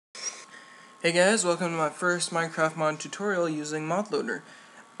Hey guys, welcome to my first Minecraft mod tutorial using Modloader.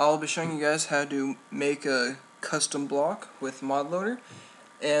 I'll be showing you guys how to make a custom block with Modloader,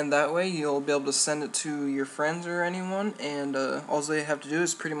 and that way you'll be able to send it to your friends or anyone, and all they have to do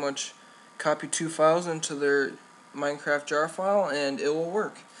is pretty much copy two files into their Minecraft jar file and it will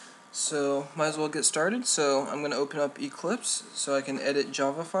work. So might as well get started. So I'm going to open up Eclipse so I can edit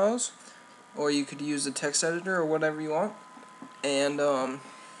Java files, or you could use the text editor or whatever you want. And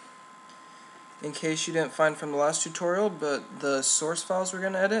in case you didn't find from the last tutorial, but the source files we're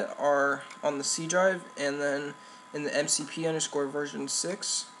going to edit are on the C drive and then in the MCP_version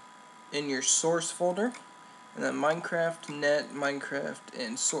 6 in your source folder, and then Minecraft, net, Minecraft,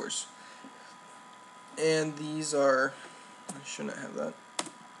 and source. And these are, I shouldn't have that,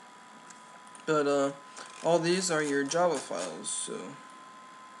 but all these are your Java files, so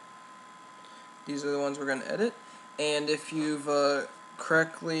these are the ones we're going to edit. And if you've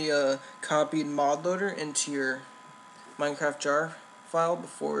correctly copied Modloader into your Minecraft jar file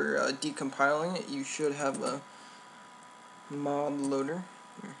before decompiling it, you should have a Modloader.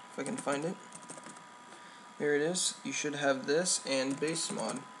 If I can find it. There it is. You should have this and base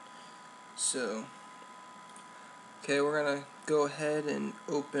mod. So, okay, we're going to go ahead and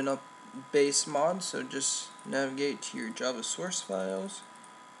open up base mod. So just navigate to your Java source files.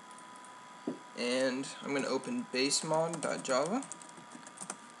 And I'm going to open basemod.java.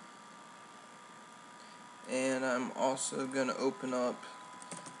 And I'm also going to open up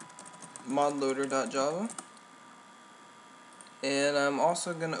modloader.java. And I'm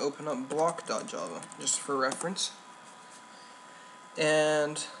also going to open up block.java, just for reference.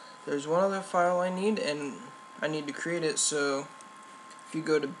 And there's one other file I need, and I need to create it, so if you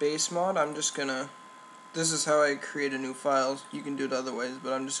go to base mod, I'm just going to, this is how I create a new file. You can do it other ways,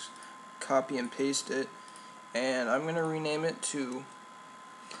 but I'm just copy and paste it. And I'm going to rename it to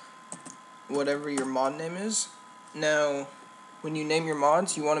whatever your mod name is. Now, when you name your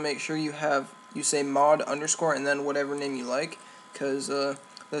mods, you want to make sure you say mod underscore and then whatever name you like, because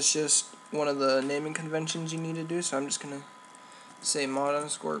that's just one of the naming conventions you need to do. So I'm just going to say mod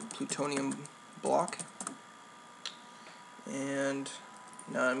underscore plutonium block. And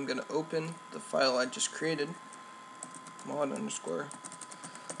now I'm going to open the file I just created, mod underscore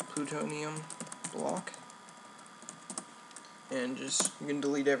plutonium block. And just, you can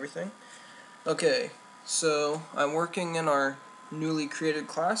delete everything. Okay, so I'm working in our newly created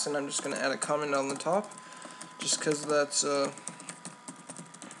class, and I'm just going to add a comment on the top, just because that's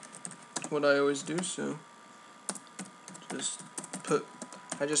what I always do. So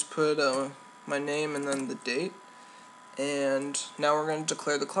I just put my name and then the date, and now we're going to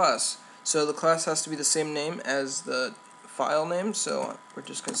declare the class. So the class has to be the same name as the file name, so we're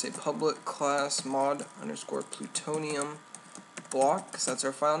just going to say public class mod underscore plutonium block, because that's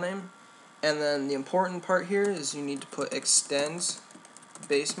our file name. And then the important part here is you need to put extends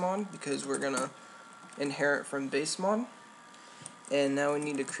base mod, because we're going to inherit from base mod. And now we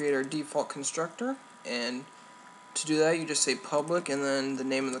need to create our default constructor, and to do that you just say public and then the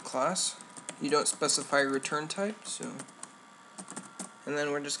name of the class. You don't specify your return type, so, and then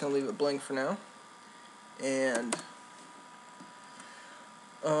we're just going to leave it blank for now. And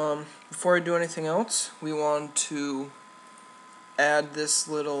before I do anything else, we want to add this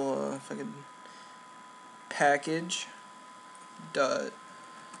little if I could, package dot,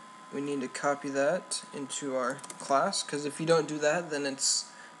 we need to copy that into our class, because if you don't do that, then it's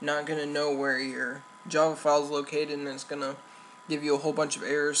not going to know where your Java file is located, and it's going to give you a whole bunch of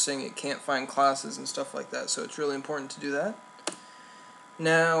errors saying it can't find classes and stuff like that. So it's really important to do that.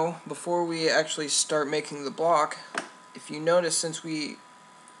 Now, before we actually start making the block, if you notice, since we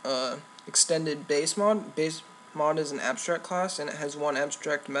extended base mod is an abstract class, and it has one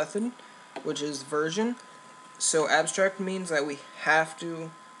abstract method, which is version. So abstract means that we have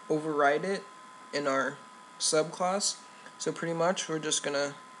to override it in our subclass. So pretty much I'm just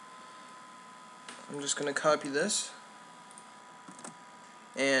gonna copy this,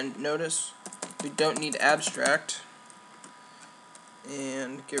 and notice we don't need abstract,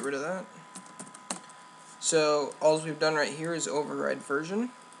 and get rid of that. So all we've done right here is override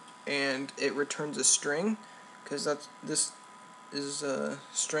version, and it returns a string, because this is a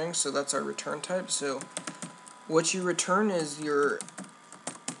string, so that's our return type. So what you return is your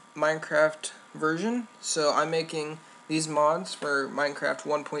Minecraft version. So I'm making these mods for Minecraft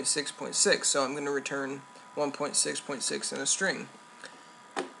 1.6.6, so I'm going to return 1.6.6 in a string.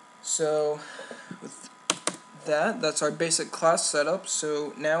 So with that's our basic class setup.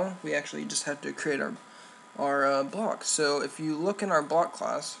 So now we actually just have to create our block. So if you look in our block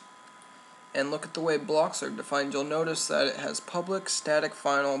class, and look at the way blocks are defined, you'll notice that it has public, static,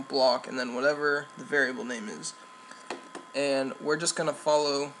 final, block, and then whatever the variable name is. And we're just going to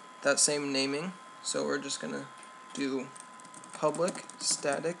follow that same naming, so we're just going to do public,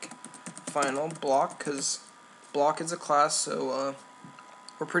 static, final, block, because block is a class, so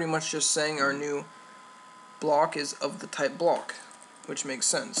we're pretty much just saying our new block is of the type block, which makes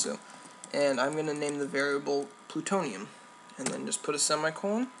sense. So, and I'm going to name the variable plutonium, and then just put a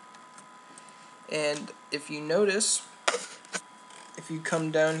semicolon. And if you notice, if you come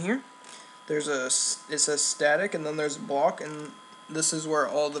down here, it says static, and then there's a block, and this is where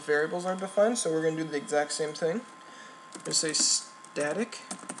all the variables are defined. So we're going to do the exact same thing. Just say static,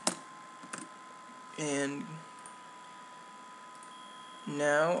 and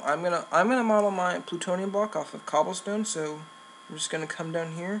now I'm gonna model my plutonium block off of cobblestone. So I'm just gonna come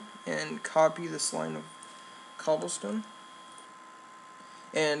down here and copy this line of cobblestone.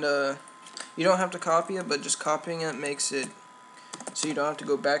 And you don't have to copy it, but just copying it makes it so you don't have to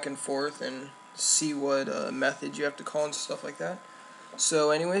go back and forth and see what method you have to call and stuff like that.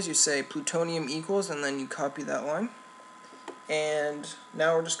 So anyways, you say plutonium equals, and then you copy that line. And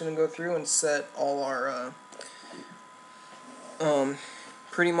now we're just going to go through and set all our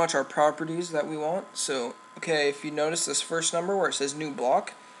pretty much our properties that we want. So okay, if you notice this first number where it says new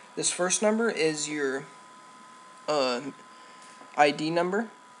block, this first number is your ID number.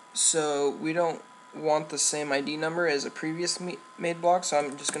 So we don't want the same ID number as a previous made block, so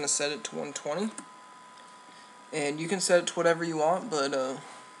I'm just going to set it to 120. And you can set it to whatever you want, but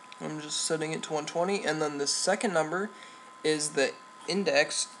I'm just setting it to 120. And then the second number is the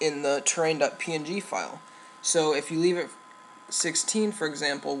index in the terrain.png file. So if you leave it 16, for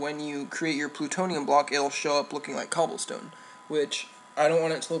example, when you create your plutonium block, it'll show up looking like cobblestone, which I don't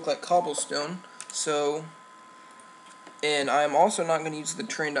want it to look like cobblestone. So, and I'm also not going to use the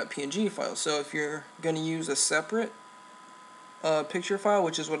terrain.png file. So if you're going to use a separate picture file,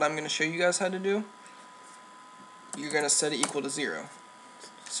 which is what I'm going to show you guys how to do, you're going to set it equal to 0.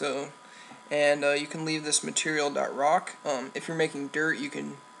 So, and you can leave this material.rock. If you're making dirt, you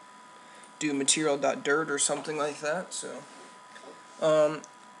can do material.dirt or something like that. So,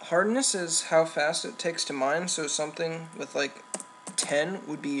 hardness is how fast it takes to mine. So something with like 10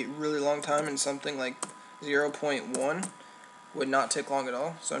 would be a really long time, and something like 0.1 would not take long at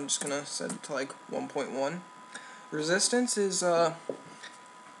all. So I'm just gonna set it to like 1.1. Resistance is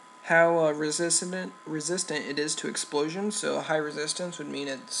how resistant it is to explosion. So high resistance would mean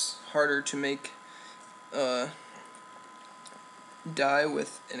it's harder to make die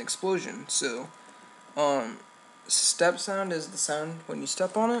with an explosion. So step sound is the sound when you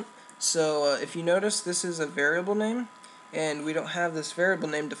step on it. So if you notice, this is a variable name, and we don't have this variable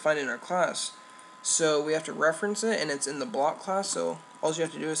name defined in our class. So we have to reference it, and it's in the block class. So all you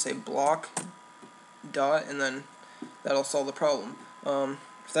have to do is say block dot, and then that'll solve the problem.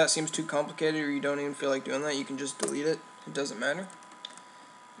 If that seems too complicated, or you don't even feel like doing that, you can just delete it. It doesn't matter.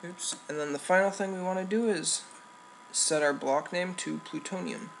 Oops. And then the final thing we want to do is set our block name to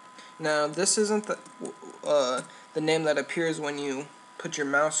plutonium. Now this isn't the name that appears when you put your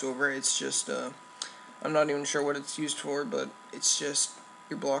mouse over it. It's just I'm not even sure what it's used for, but it's just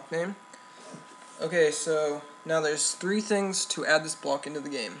your block name. Okay, so now there's 3 things to add this block into the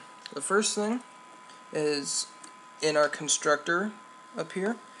game. The first thing is in our constructor up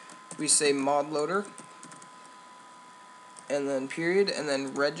here, we say Modloader, and then period, and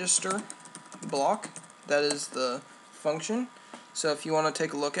then register block. That is the function. So if you want to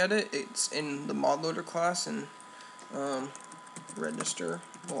take a look at it, it's in the Modloader class, and register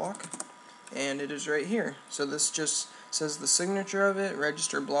block, and it is right here. So this just says the signature of it,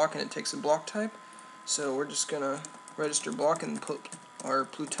 register block, and it takes a block type. So we're just gonna register block and put our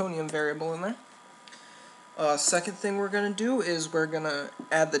plutonium variable in there. Second thing we're gonna do is we're gonna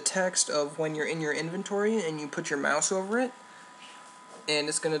add the text of when you're in your inventory and you put your mouse over it, and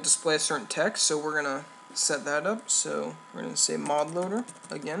it's gonna display a certain text. So we're gonna set that up. So we're gonna say Modloader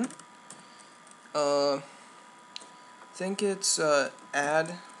again. I think it's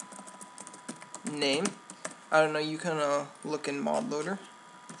add name. I don't know, you can look in Modloader.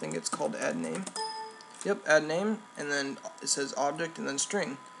 I think it's called add name. Yep, add name, and then it says object and then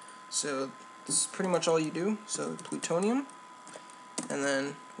string. So this is pretty much all you do. So plutonium, and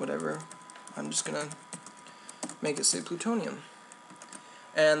then whatever. I'm just gonna make it say plutonium.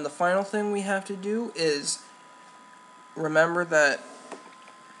 And the final thing we have to do is remember that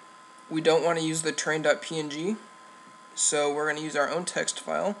we don't want to use the terrain.png, so we're going to use our own text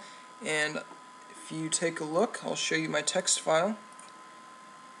file. And if you take a look, I'll show you my text file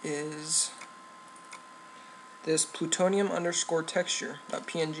is this plutonium underscore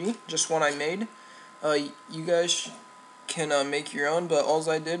texture.png, just one I made. You guys can make your own, but all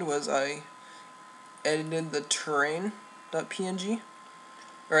I did was I edited the terrain.png,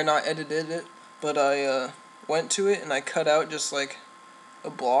 or not edited it, but I went to it and I cut out just like a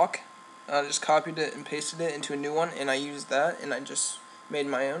block. I just copied it and pasted it into a new one, and I used that, and I just made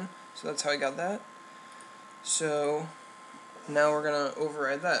my own. So that's how I got that. So now we're gonna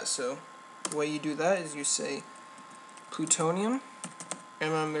override that. So the way you do that is you say plutonium,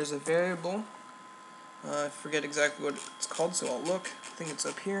 and then there's a variable. I forget exactly what it's called, so I'll look. I think it's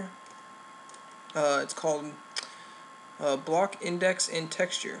up here. It's called block index and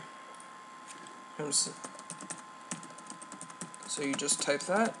texture. So you just type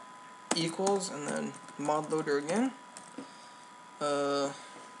that, equals, and then Modloader again. I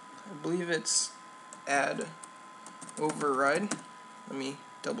believe it's add override. Let me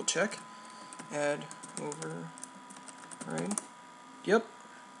double check. Add override. Yep.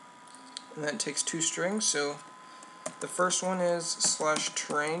 And that takes two strings. So the first one is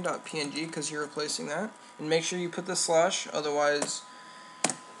 /terrain.png because you're replacing that. And make sure you put the slash, otherwise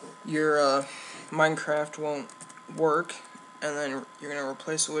your Minecraft won't work. And then you're going to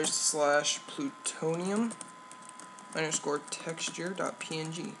replace it with /plutonium underscore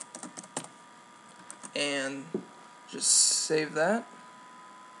texture.png. And just save that.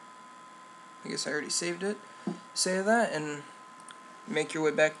 I guess I already saved it. Save that and make your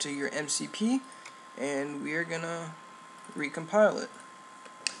way back to your MCP, and we are gonna recompile it.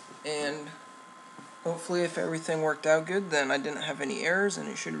 And hopefully, if everything worked out good, then I didn't have any errors and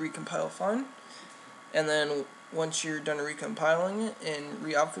it should recompile fine. And then once you're done recompiling it and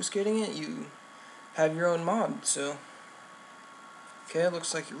re-obfuscating it, you have your own mod. So okay, it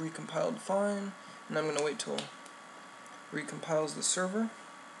looks like it recompiled fine, and I'm gonna wait till it recompiles the server.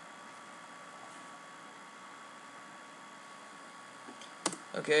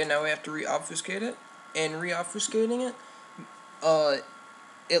 Okay, now we have to re-obfuscate it, and re-obfuscating it,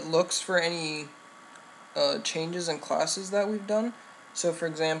 it looks for any changes in classes that we've done. So for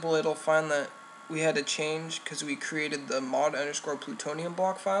example, it'll find that we had a change because we created the mod underscore plutonium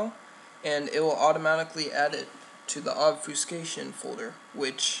block file, and it will automatically add it to the obfuscation folder,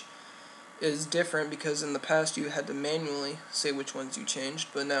 which is different because in the past you had to manually say which ones you changed,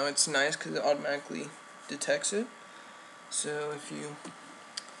 but now it's nice because it automatically detects it. So if you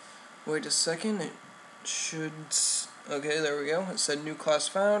wait a second, it should, okay, there we go. It said new class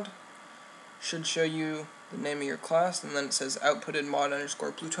found. Should show you the name of your class, and then it says outputted mod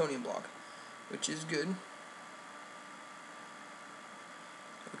underscore plutonium block, which is good.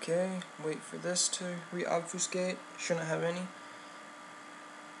 Okay, wait for this to re-obfuscate. Shouldn't have any.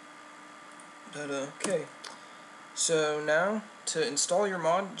 But okay. So now to install your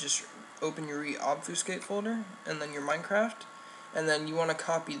mod, just open your re-obfuscate folder and then your Minecraft, and then you want to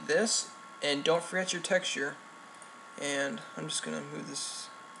copy this, and don't forget your texture. And I'm just gonna move this,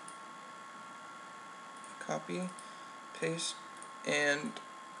 copy, paste, and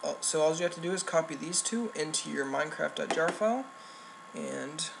so all you have to do is copy these two into your Minecraft.jar file,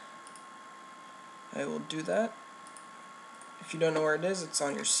 and I will do that. If you don't know where it is, it's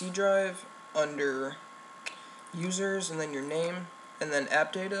on your C drive under users, and then your name, and then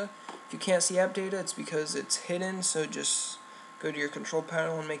app data. If you can't see app data, it's because it's hidden, so just go to your control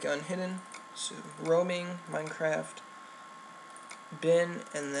panel and make it unhidden. So roaming, Minecraft, bin,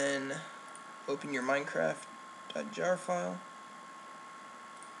 and then open your Minecraft.jar file,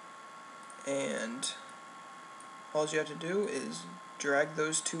 and all you have to do is drag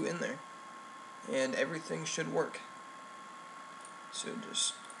those two in there, and everything should work. So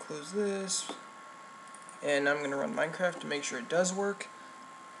just close this, and I'm going to run Minecraft to make sure it does work.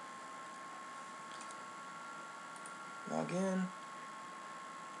 Log in.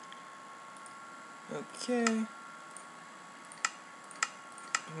 Okay.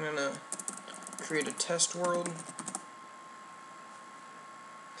 I'm going to create a test world.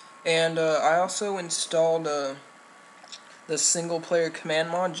 And I also installed the single player command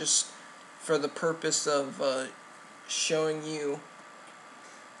mod just for the purpose of showing you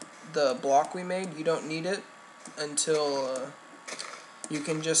the block we made. You don't need it until you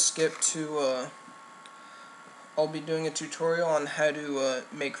can just skip to I'll be doing a tutorial on how to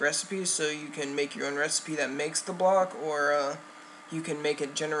make recipes, so you can make your own recipe that makes the block, or you can make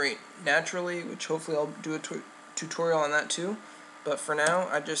it generate naturally, which hopefully I'll do a tutorial on that too. But for now,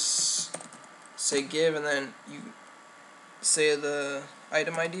 I just say give, and then you say the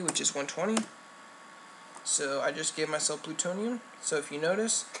item ID, which is 120. So I just gave myself plutonium. So if you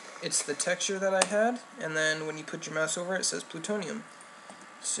notice, it's the texture that I had, and then when you put your mouse over it, it says plutonium.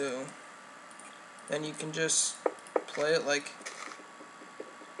 So then you can just play it like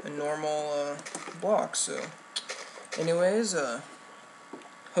a normal block. So anyways,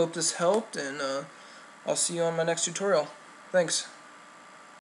 hope this helped, and I'll see you on my next tutorial. Thanks.